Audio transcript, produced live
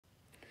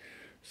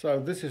So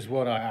this is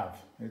what I have.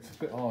 It's a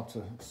bit hard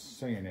to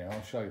see in here.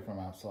 I'll show you from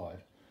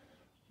outside.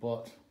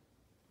 But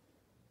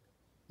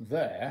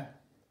there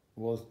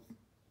was,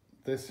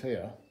 this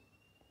here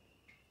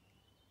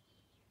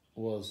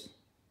was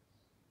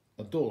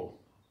a door.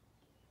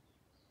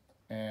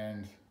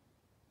 And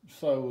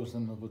so was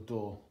another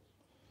door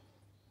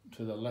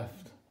to the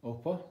left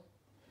upper.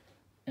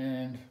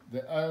 And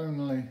the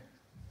only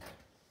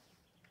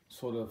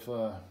sort of,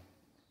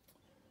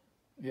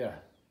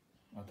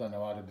 I don't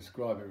know how to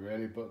describe it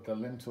really, but the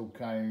lintel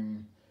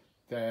came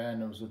there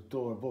and there was a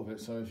door above it.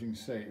 So as you can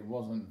see, it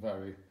wasn't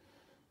very,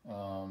 there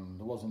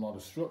wasn't a lot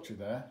of structure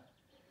there.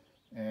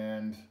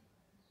 And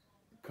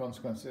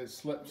consequently, it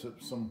slipped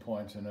at some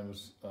point and it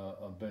was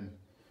been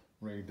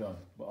redone.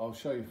 But I'll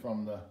show you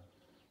from the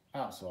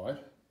outside.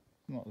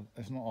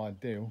 It's not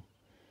ideal,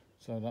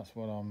 so that's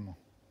what I'm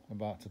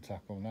about to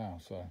tackle now.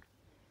 So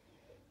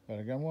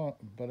better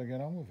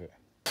get on with it.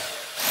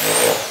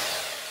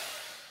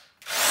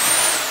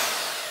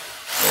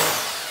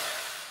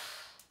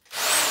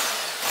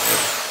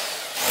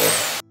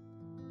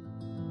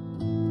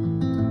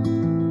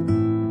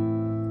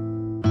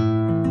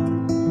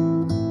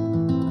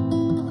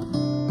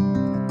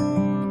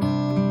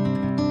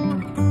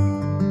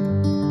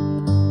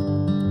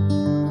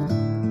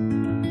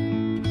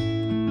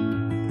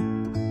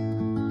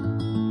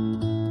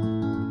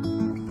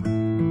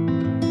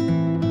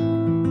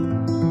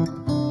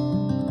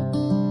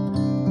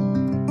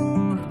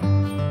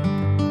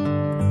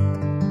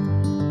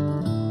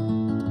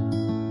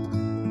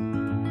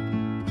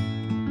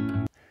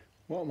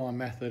 What my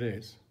method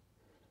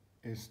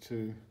is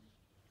to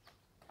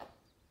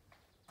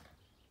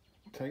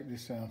take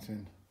this out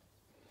in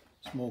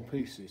small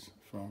pieces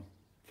from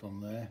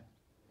there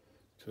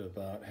to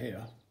about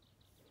here.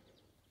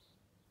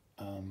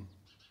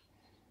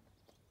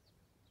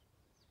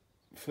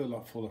 Fill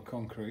up full of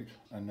concrete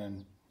and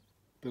then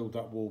build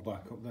that wall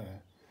back up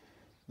there.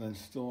 Then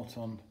start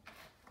on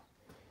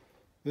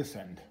this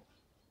end,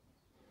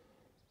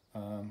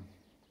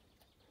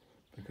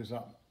 because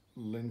that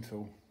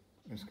lintel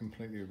is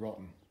completely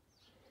rotten.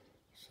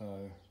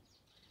 So,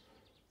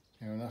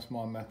 you know, that's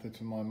my method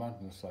to my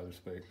madness, so to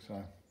speak. So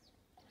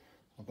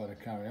I better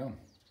carry on.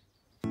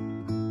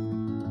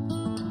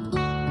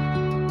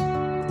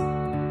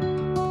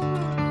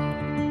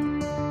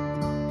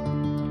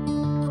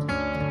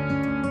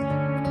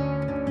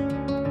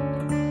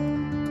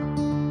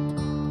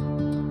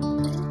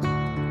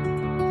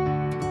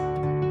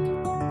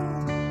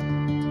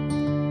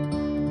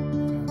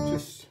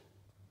 Just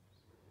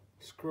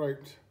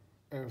scraped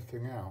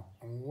everything out,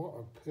 and what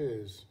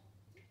appears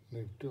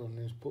they've done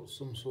is put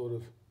some sort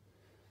of,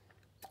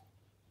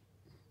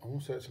 I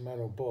won't say it's a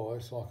metal bar,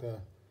 it's like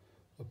a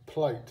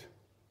plate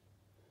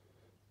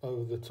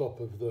over the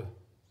top of the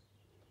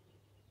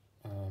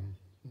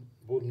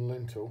wooden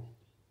lintel.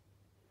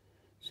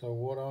 So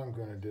what I'm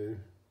going to do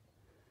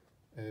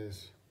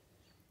is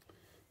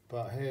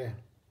about here,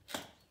 I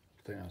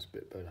think that's a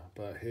bit better,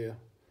 about here,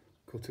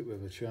 cut it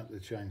with the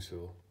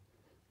chainsaw,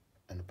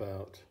 and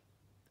about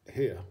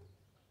here,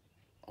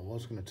 I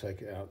was going to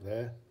take it out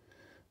there,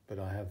 but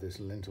I have this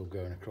lintel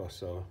going across,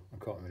 so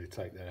I can't really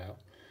take that out.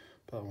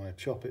 But I'm going to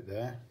chop it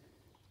there,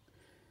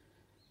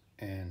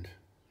 and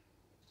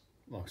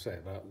like I say,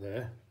 about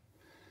there.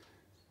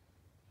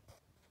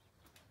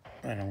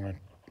 And I'm going to,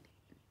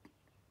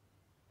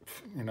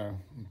 you know,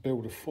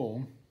 build a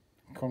form,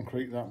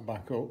 concrete that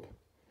back up,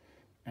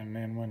 and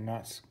then when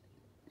that's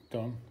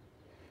done,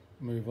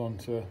 move on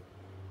to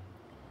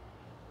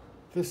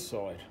this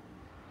side.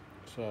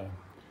 So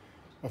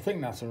I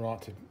think that's the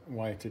right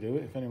way to do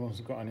it. If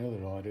anyone's got any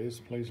other ideas,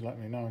 please let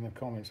me know in the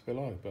comments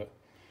below. But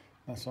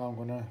that's how I'm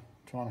going to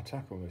try and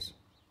tackle this.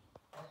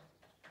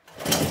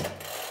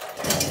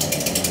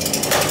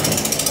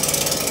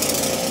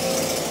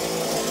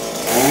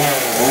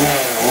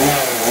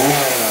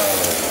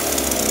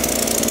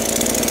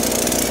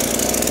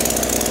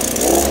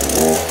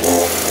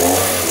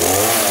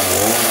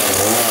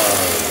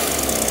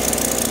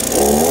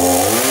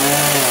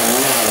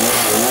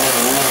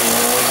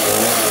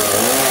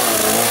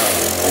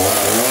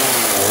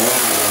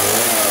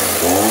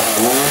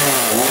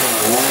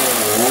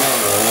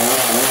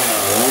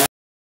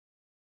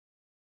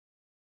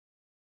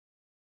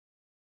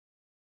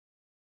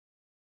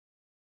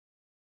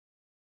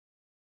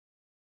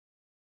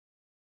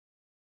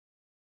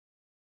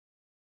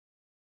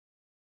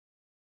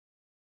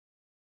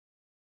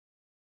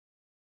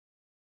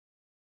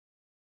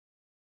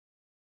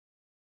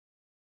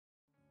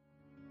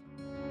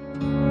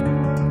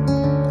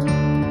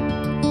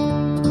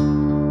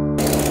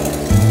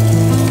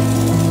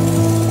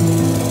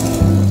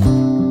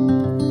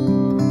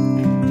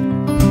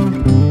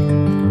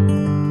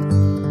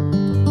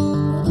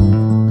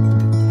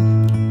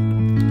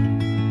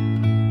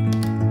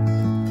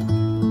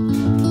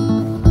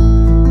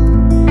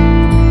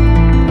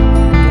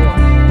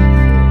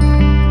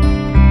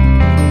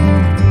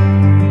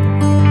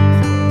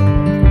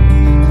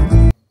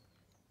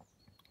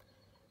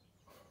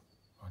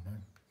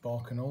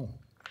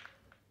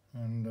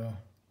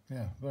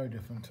 yeah, very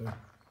different to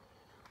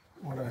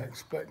what I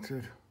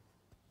expected.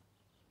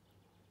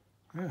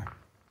 Yeah.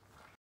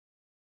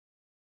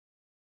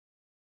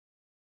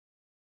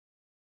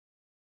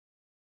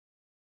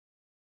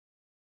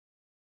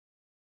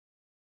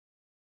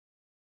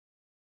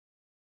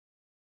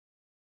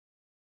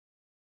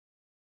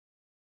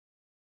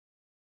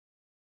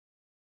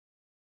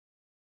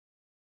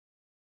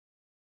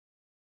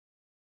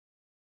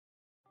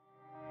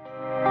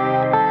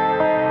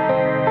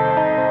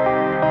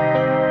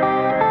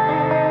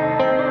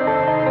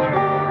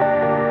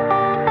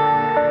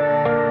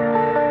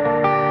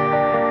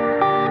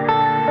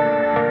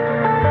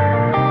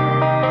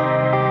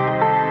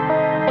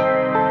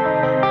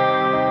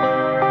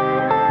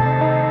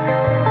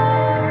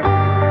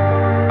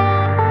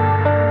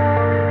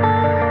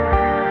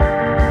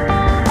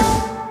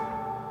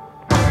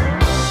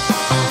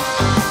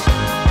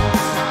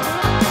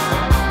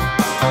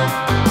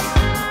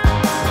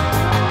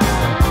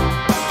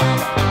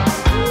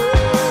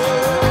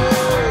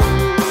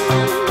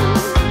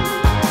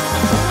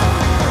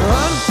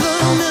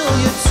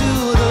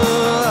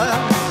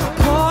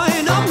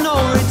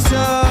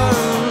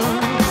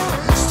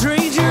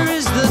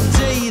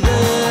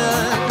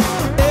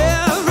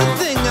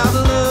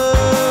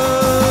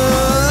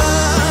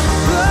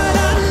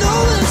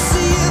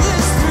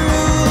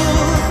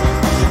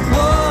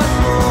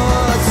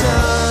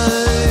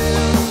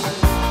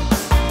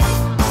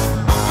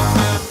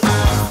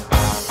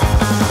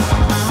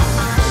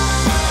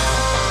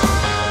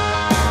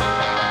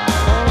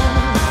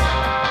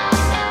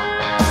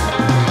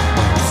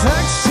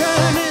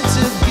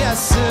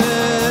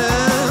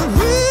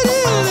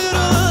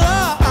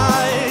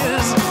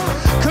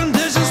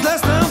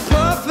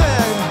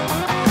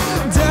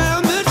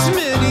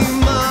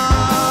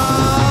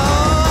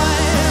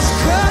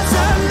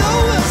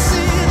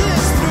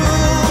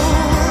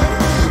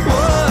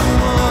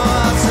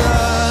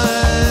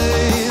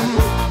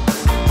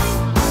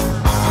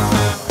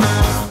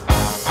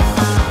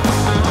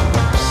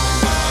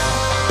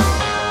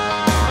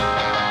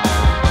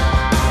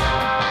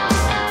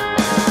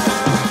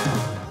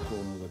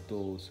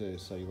 Here,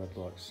 so you had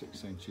like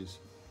 6 inches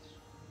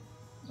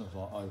of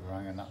like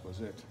overhang and that was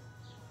it.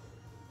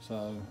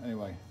 So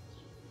anyway,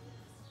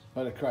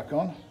 better crack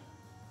on,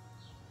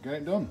 get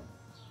it done.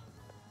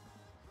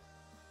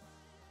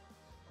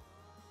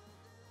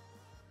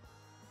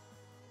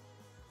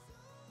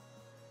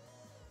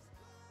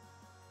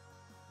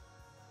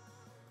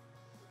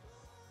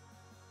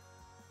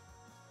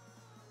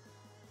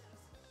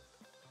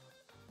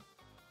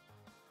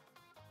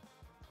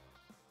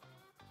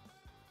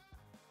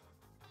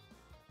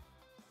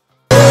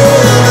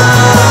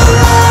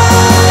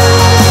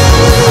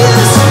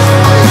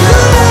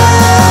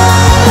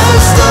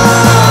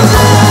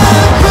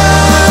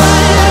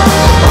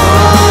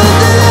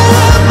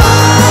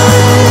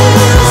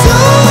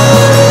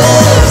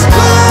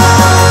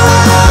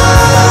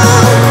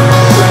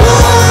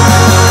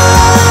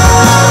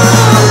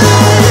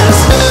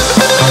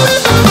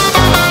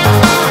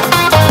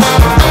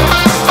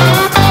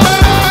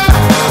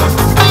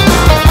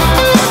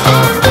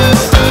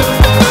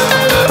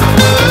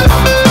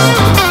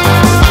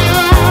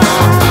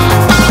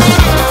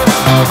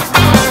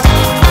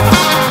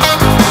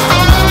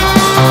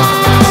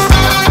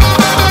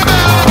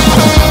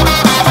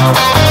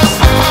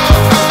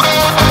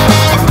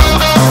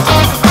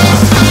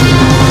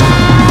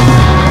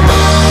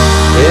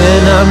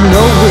 I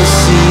know we'll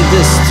see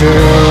this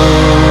through.